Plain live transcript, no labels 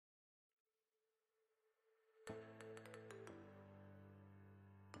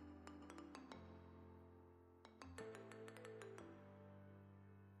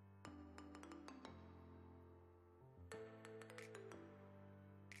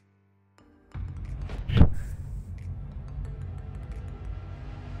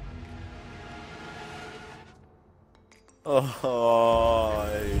Oh,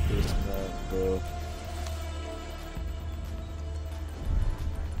 I hate this map, bro.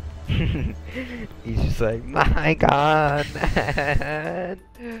 He's just like, my God, man.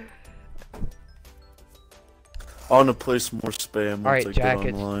 I want to play some more spam once I Alright, get Jack,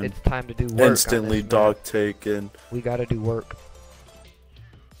 online. it's time to do work. Instantly on this dog map. taken. We gotta do work.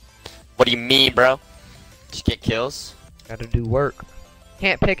 What do you mean, bro? Just get kills? Gotta do work.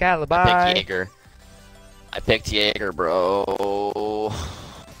 Can't pick alibi. I picked Jaeger. I picked Jaeger, bro.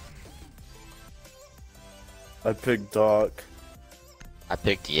 I picked Doc. I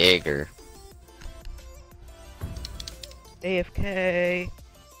picked Jaeger. AFK.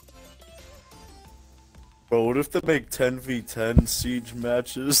 Bro, what if they make 10v10 siege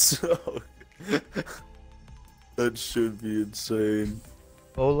matches? That should be insane.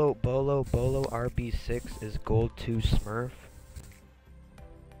 Bolo RB6 is gold 2 Smurf.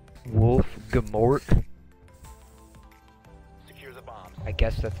 Wolf Gamort. Secure the bombs. I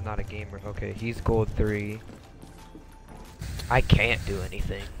guess that's not a gamer. Okay, he's gold 3. I can't do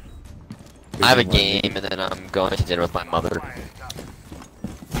anything. I have a game, and then I'm going to dinner with my mother. Okay.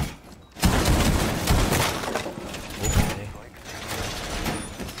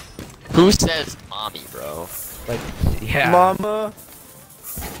 Who says mommy, bro? Like, yeah. Mama!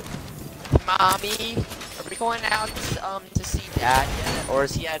 Mommy, are we going out to see Dad yet? Or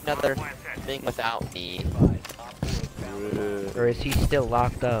is he at another thing without me? Or is he still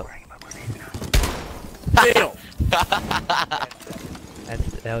locked up? Damn!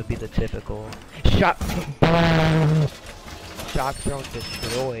 That would be the typical shock zone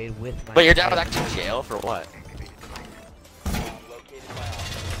destroyed with my. But your dad was actually in jail for what?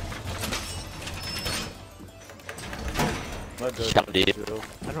 My dad Shut up, dude. was in jail.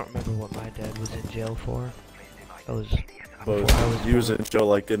 I don't remember what my dad was in jail for. That was But before I was he was born. in jail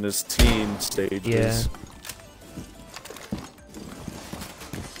like in his teen stages. Yeah.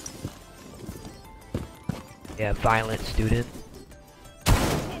 Yeah, violent student.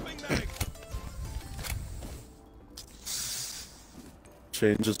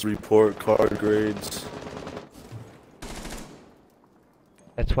 Changes report card grades.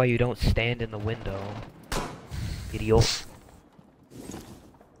 That's why you don't stand in the window. Idiot.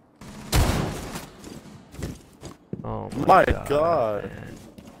 Oh My my God. man.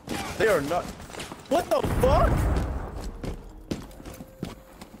 They are not. What the fuck?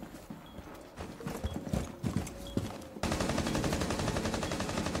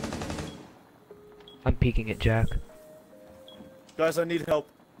 I'm peeking at Jack. Guys, I need help.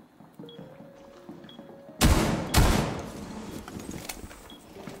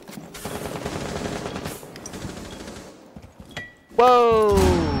 Whoa!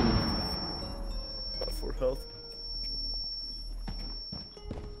 For health.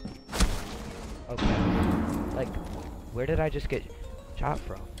 Okay. Like, where did I just get shot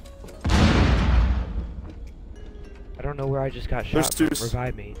from? I don't know where I just got shot from. There's two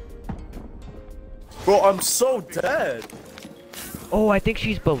Revive me. Bro, I'm so dead. Oh, I think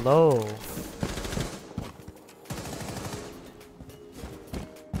she's below.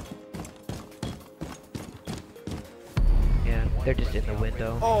 Yeah, they're just in the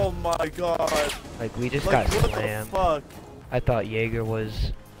window. Oh my God. Like, we just Like, got what slammed. the fuck? I thought Jaeger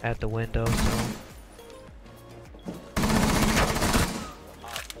was at the window, so.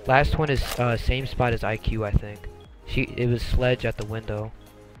 Last one is same spot as IQ, I think. It was Sledge at the window.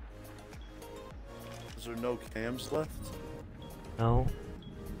 Is there no cams left? No?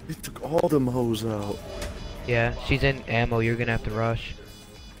 He took all them hoes out. Yeah, she's in ammo, you're gonna have to rush.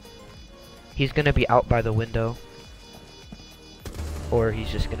 He's gonna be out by the window. Or he's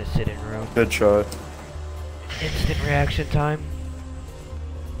just gonna sit in room. Good try. Instant reaction time.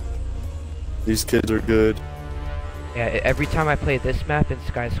 These kids are good. Yeah, every time I play this map in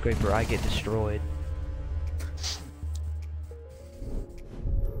Skyscraper, I get destroyed.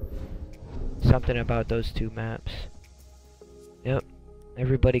 Something about those two maps. Yep.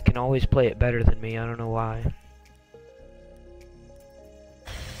 Everybody can always play it better than me, I don't know why.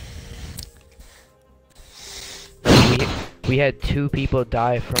 We had 2 people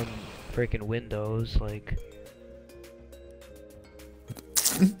die from freaking windows, like...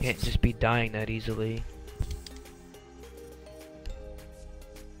 Can't just be dying that easily.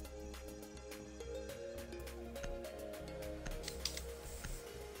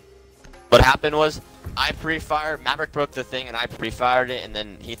 What happened was, I pre-fired, Maverick broke the thing and I pre-fired it, and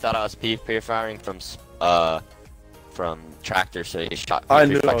then he thought I was pre-firing from tractor, so he shot. I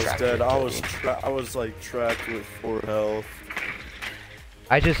knew I was dead. I was like tracked with 4 health.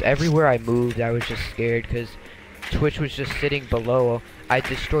 Everywhere I moved, I was just scared because Twitch was just sitting below. I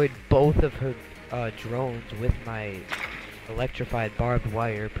destroyed both of her drones with my electrified barbed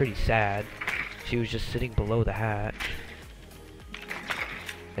wire. Pretty sad. She was just sitting below the hatch.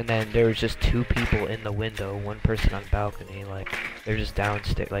 And then there was just 2 people in the window, 1 person on balcony, like, they're just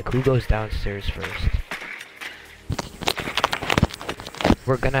downstairs. Like, who goes downstairs first?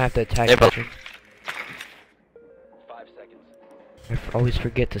 We're gonna have to attack kitchen. 5 seconds. I always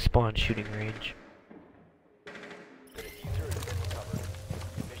forget to spawn shooting range.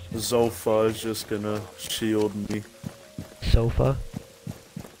 Zofa is just gonna shield me. Sofa?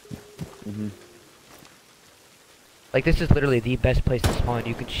 Mm-hmm. Like, this is literally the best place to spawn.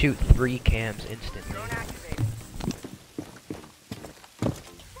 You can shoot 3 cams instantly.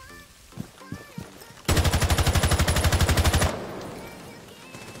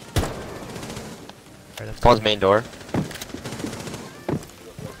 Spawn's main door.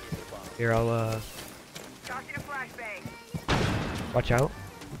 Here, I'll, watch out.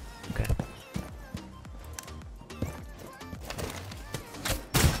 Okay.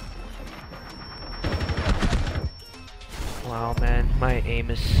 Wow, man, my aim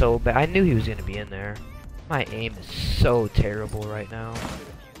is so bad. I knew he was gonna be in there. My aim is so terrible right now.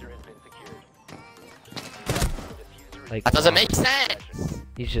 Like, That doesn't make sense.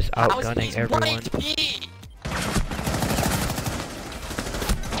 he's just How is outgunning he everyone. 1 HP?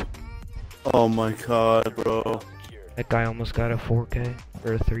 Oh my god, bro. That guy almost got a 4K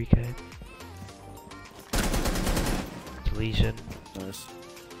or a 3K. It's Legion. Nice.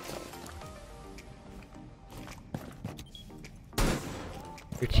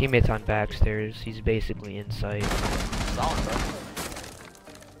 Your teammate's on backstairs. He's basically in sight. Solid, bro.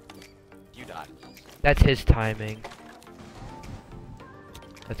 You died. That's his timing.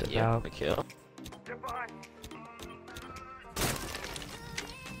 That's Yeah, about. the kill.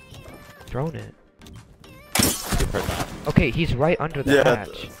 Thrown it. You heard that. Okay, he's right under the Yeah,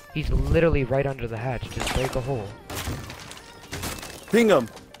 hatch. He's literally right under the hatch. Just break a hole. Ping him!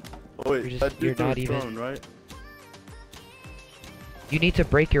 Oh wait, You're just- that dude you're threw not a even- drone, right? You need to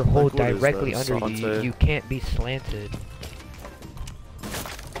break your hole Like, what is directly that, under you. Sante? You can't be slanted.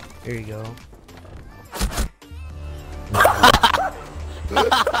 There you go.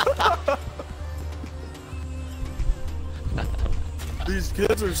 These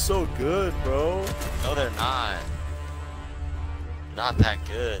kids are so good, bro. No, they're not. Not that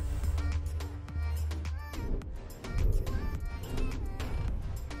good.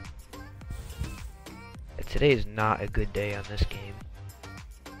 Today is not a good day on this game.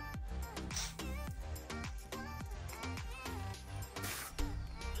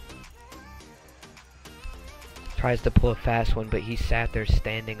 Tries to pull a fast one, but he sat there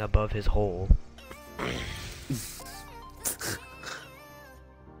standing above his hole.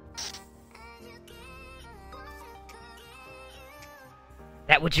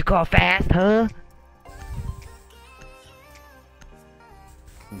 That what you call fast, huh?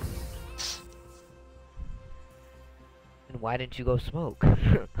 And why didn't you go smoke?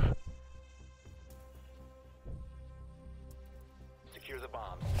 Secure the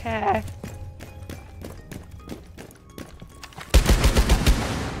bombs. Okay.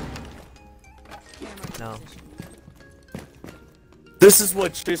 No. This is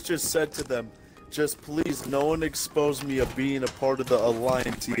what Chase just said to them. Just please, no one expose me of being a part of the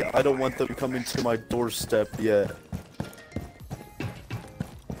Alliance. I don't want them coming to my doorstep yet.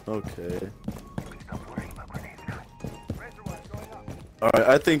 Okay. Alright,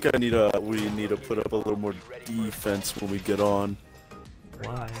 I think we need to put up a little more defense when we get on.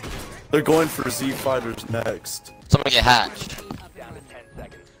 Why? They're going for Z fighters next. Someone get hatched. Down to 10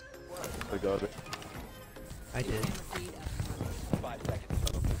 seconds. I got it. I did. 5 seconds.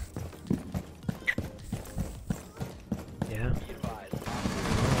 Yeah. Be advised.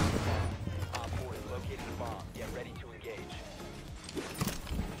 Op 4 has located a bomb. Get ready to engage.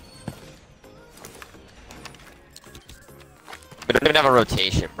 We don't even have a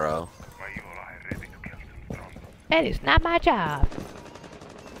rotation, bro. That is not my job.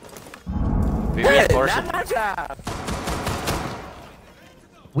 We reinforce it.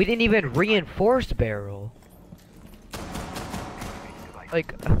 We didn't even reinforce barrel.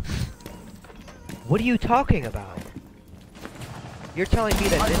 Like, what are you talking about? You're telling me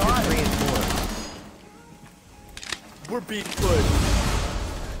that this is reinforced. We're being put.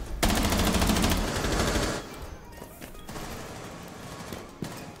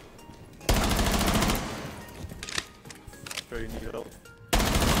 Trey, you need help.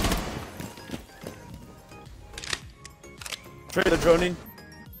 Trey, they're droning.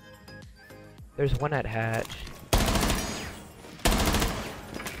 There's one at hatch.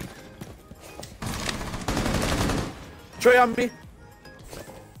 Trey, on me.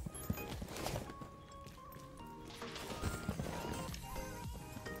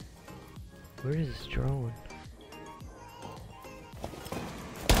 Where is this drone?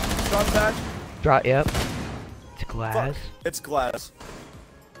 Shot back. Drop. Yep. It's glass. Fuck. It's glass.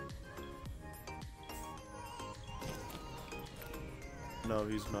 No,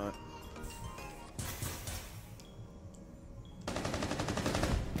 he's not.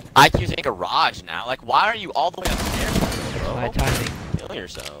 IQ's in a garage now. Like, why are you all the way upstairs, That's bro? my timing. Killing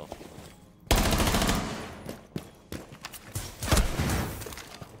yourself.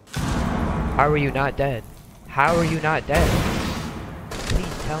 How are you not dead? How are you not dead?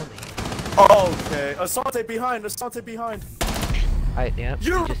 Please tell me. Okay. Asante behind. Asante behind. Yep. He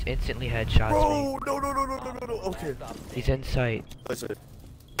You- just instantly headshots me. Bro, no. Okay. He's in sight. That's it.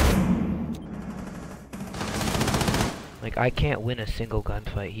 Like, I can't win a single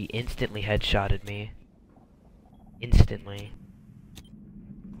gunfight. He instantly headshotted me. Instantly.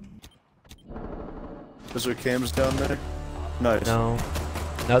 Is there cams down there? Nice. No.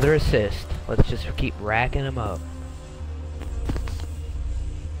 Another assist. Let's just keep racking him up.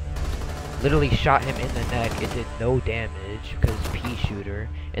 Literally shot him in the neck. It did no damage because pea shooter.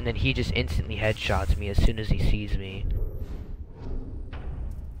 And then he just instantly headshots me as soon as he sees me.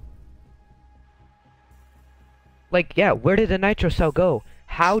 Like, yeah, where did the nitro cell go?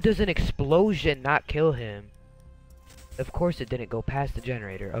 How does an explosion not kill him? Of course it didn't go past the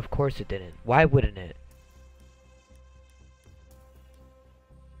generator. Of course it didn't. Why wouldn't it?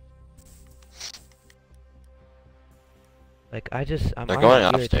 Like, I'm They're going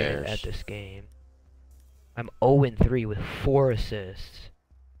irritated upstairs. at this game. I'm 0-3 with 4 assists.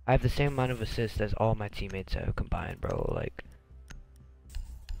 I have the same amount of assists as all my teammates have combined, bro. Like,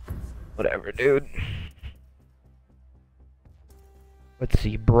 whatever, dude. Let's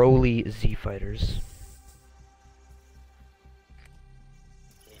see, Broly Z Fighters.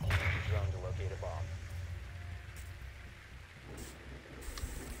 Need to use the drone to locate a bomb.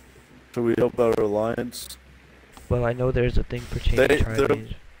 Should we help our alliance? Well, I know there's a thing for change They're-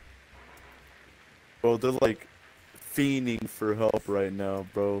 charges. Bro, they're like fiending for help right now,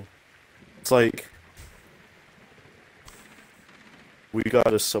 bro. It's like we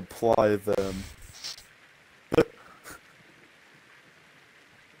gotta supply them.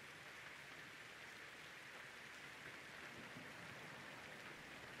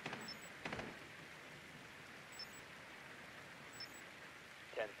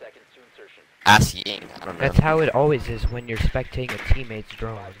 Seconds to insertion. Ask Ying. I don't know. That's how it always is when you're spectating a teammate's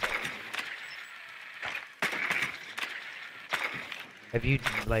drone. Have you,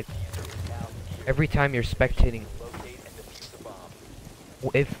 like, every time you're spectating, Locate and defuse the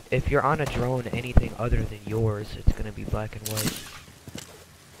bomb. if you're on a drone anything other than yours, it's gonna be black and white.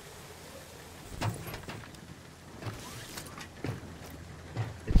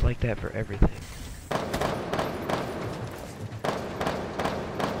 It's like that for everything.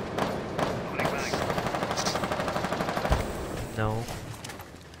 No.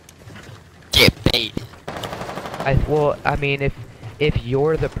 Get baited. Well, I mean, if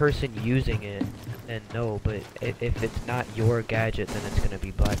you're the person using it, then no. But if it's not your gadget, then it's gonna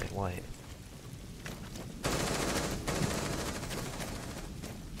be black and white.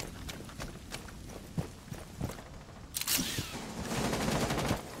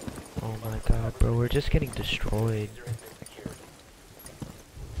 Oh my god, bro, we're just getting destroyed.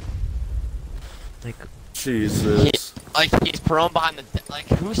 Like, Jesus. He's prone behind the like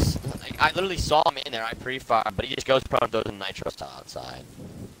who's like I literally saw him in there. I pre-fire, but he just goes prone, throws a nitro style outside.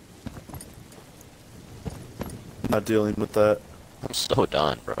 Not dealing with that. I'm so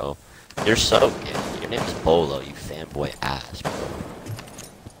done, bro. You're so good. Your name is Bolo, you fanboy ass, bro.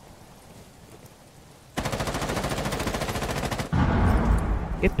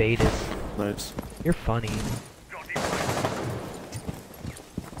 get baited. Nice. You're funny.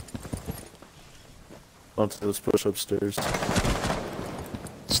 Let's push upstairs.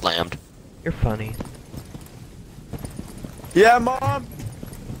 Slammed. You're funny. Yeah, Mom!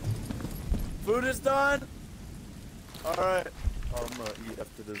 Food is done? Alright. I'm gonna eat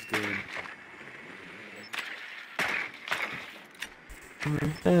after this game.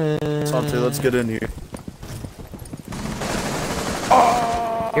 Santi, let's get in here.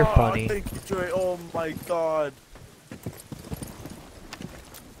 Oh, You're funny. Thank you, Trey. Oh my god.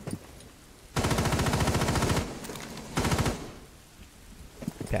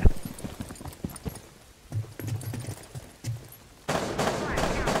 Okay.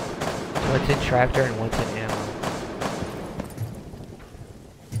 One's in tractor and one's in ammo.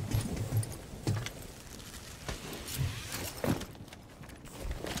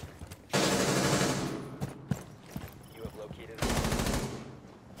 You have located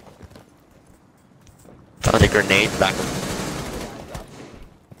Found a grenade back.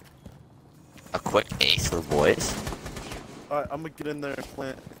 Nice, little boys. Alright, I'm gonna get in there and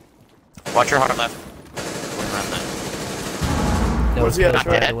plant. Watch your hard left. No Where's he at, kills,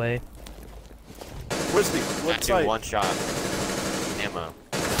 Trey? by the way. Where's the what Got you, site? one shot. Ammo.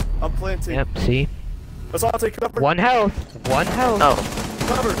 I'm planting. Yep, see? Let's all take cover. One health. One health. No.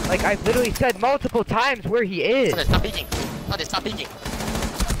 Cover. Like, I've literally said multiple times where he is. Stop peeking. Stop peeking.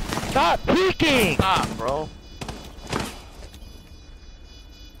 Stop peeking! Stop, bro.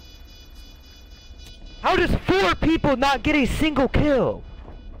 How does 4 people not get a single kill?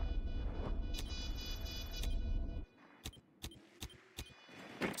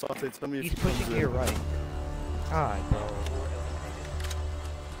 Saute, tell me if He's he comes pushing in. to your right. God, bro.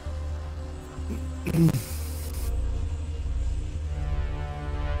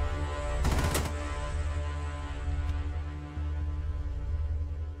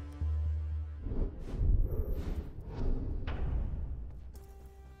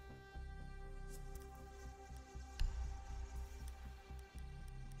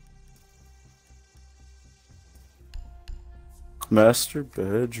 Master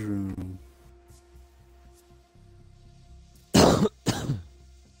bedroom.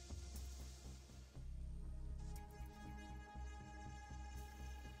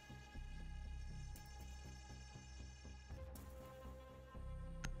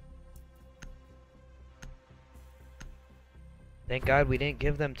 Thank God we didn't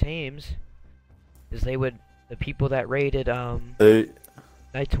give them teams. Because they would, the people that raided, They,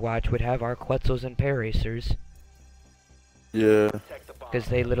 Night's Watch would have our Quetzals and Pair Racers. yeah. Protect the bomb. Because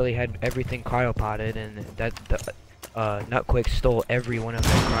they literally had everything cryopotted, and that, Nutquick stole every one of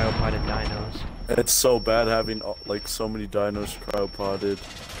their cryopotted dinos. It's so bad having like so many dinos cryopotted.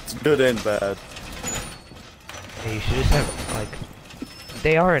 It's good and bad. Yeah, you should just have, like,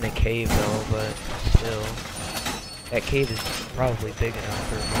 they are in a cave though, but still. That cave is probably big enough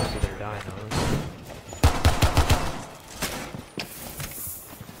for most of their dinos.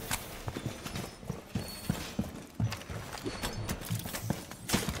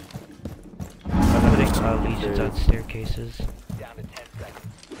 I'm putting legions on staircases. Down to 10 seconds.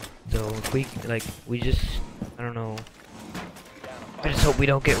 So if we, like, we just, I don't know. Down to I 5. just hope we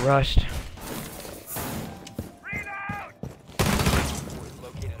don't get rushed. We've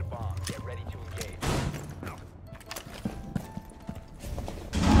located a bomb. Get ready to engage.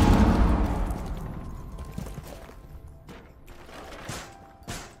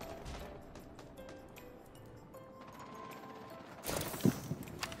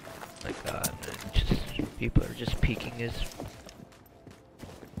 My God, man, just people are just peeking his.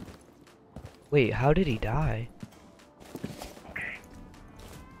 Wait, how did he die?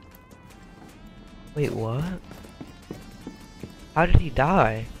 Wait, what? How did he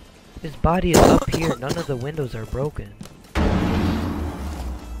die? His body is up here. None of the windows are broken.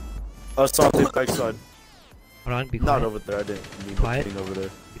 Saute backside. Hold on, be Not quiet. over there. I didn't mean Quiet. anything over there.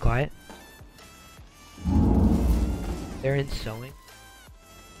 Be quiet. They're in sewing.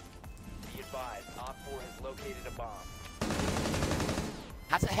 Be advised, Op 4 has located a bomb.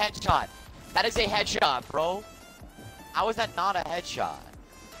 That's a headshot. That is a headshot, bro. How is that not a headshot?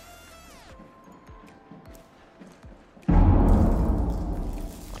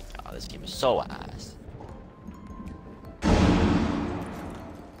 Oh, this game is so ass.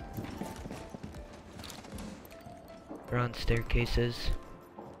 They're on staircases.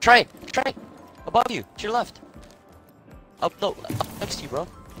 Trey! Above you, to your left. Up next to you, bro.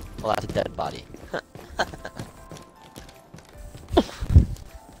 Well, that's a dead body.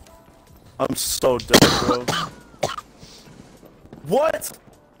 I'm so dead, bro. What?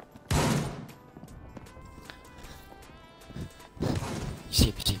 See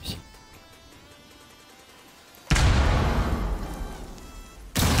him.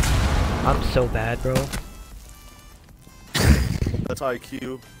 I'm so bad, bro. That's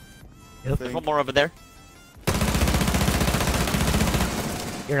IQ. Yep. There's one more over there.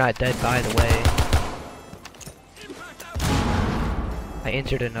 You're not dead, by the way. I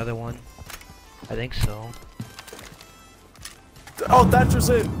entered another one. I think so. Oh, Thatcher's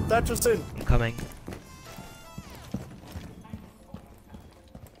in. Thatcher's in. I'm coming.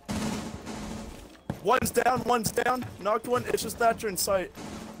 One's down. Knocked one. It's just Thatcher in sight.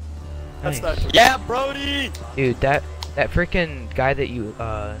 That's Nice. Thatcher. Yeah, Brody! Dude, that freaking guy that you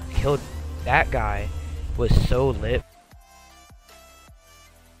killed, that guy was so lit.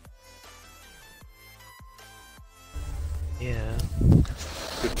 Yeah.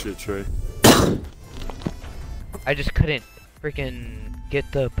 Good shit, Trey. I just couldn't freaking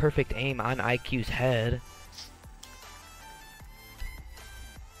get the perfect aim on IQ's head.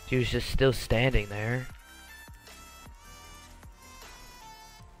 She was just still standing there.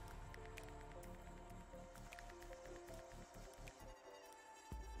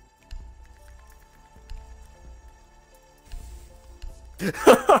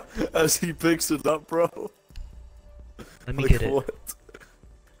 As he picks it up, bro. Let me Like, get it. what?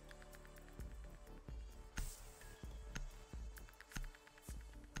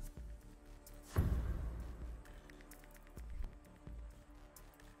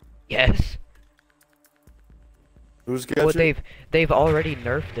 Yes. Who's catching? Well, they've already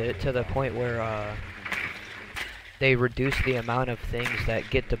nerfed it to the point where they reduce the amount of things that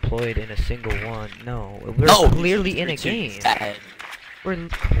get deployed in a single one. No, we're clearly in a game. We're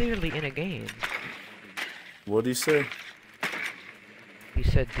clearly in a game. What'd he say? He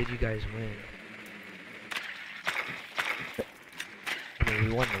said, "Did you guys win?" I mean,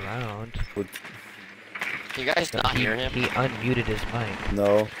 we won the round. What? Can you guys not hear him? He unmuted his mic.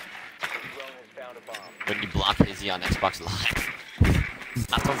 No. When you block Izzy on Xbox Live.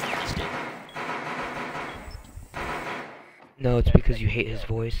 Not the first game. No, it's because you hate his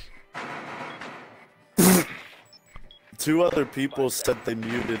voice. 2 other people said they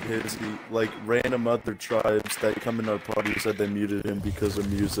muted his, like random other tribes that come in our party said they muted him because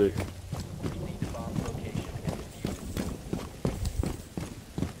of music.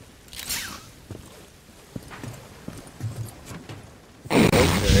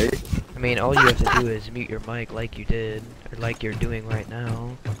 Okay. I mean, all you have to do is mute your mic like you did, or like you're doing right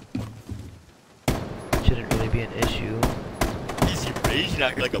now. Shouldn't really be an issue. Easy rage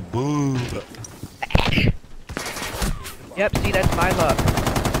act like a boo. Yep, see, that's my luck.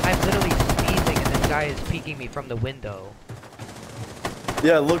 I'm literally sneezing and this guy is peeking me from the window.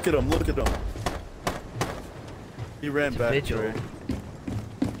 Yeah, look at him, look at him. He ran It's a back, vigil. Trey.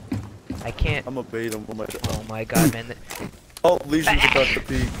 I can't. I'm gonna bait him. Oh my god, man. Oh, Legion's about to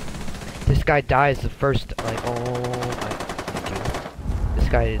peek. This guy dies the first, like, oh my, thank you. This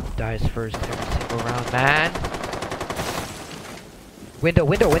guy dies first every single round, man. Window.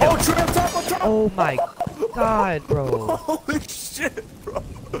 Oh, Trey, on top! Oh my god, bro. Holy shit, bro.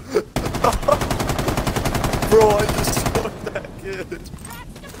 Bro, I destroyed that kid.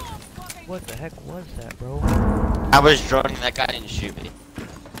 What the heck was that, bro? I was droning, that guy didn't shoot me.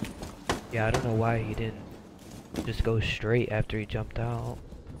 Yeah, I don't know why he didn't just go straight after he jumped out.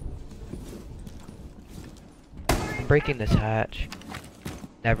 I'm breaking this hatch.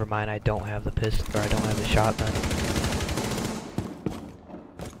 Never mind, I don't have the pistol, or I don't have the shotgun.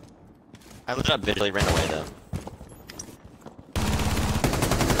 I looked up visually, ran away though.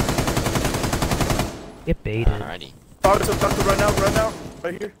 Get baited. Alrighty. Alright, so Doctor, run out,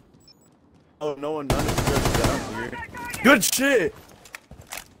 right here. Oh, none of you guys are down here. Good shit!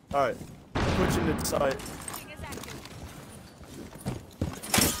 Alright, pushing inside.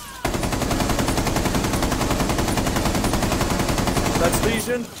 That's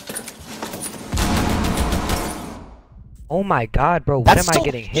Legion. Oh my god, bro, what am I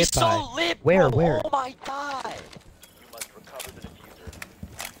getting hit he's by? so lit, Where, bro. where? Oh my god! You must recover the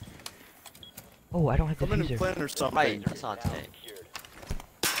diffuser. Oh, I don't have the Come in and diffuser. plan or something. Right, that's on Now tank. secured.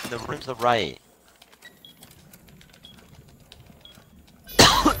 The room to the right.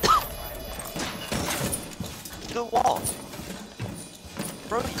 The wall.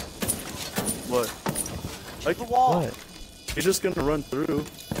 Bro, What? Like the wall. What? He's just gonna run through.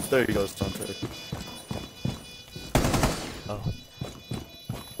 There he goes, Dante. Oh.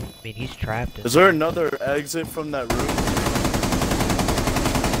 I mean, he's trapped in Is there another exit from that room?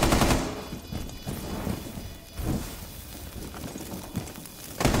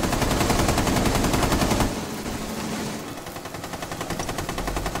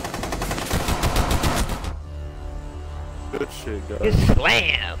 Good shit, guys. It's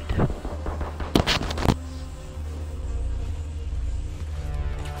slammed!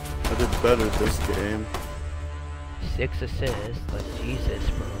 I did better this game. 6 assists, like Jesus,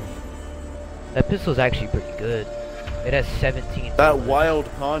 bro. That pistol's actually pretty good. It has 17. That bullets. wild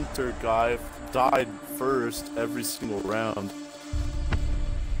hunter guy died first every single round.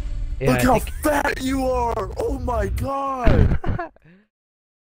 Yeah, Look I how think- fat you are! Oh my god!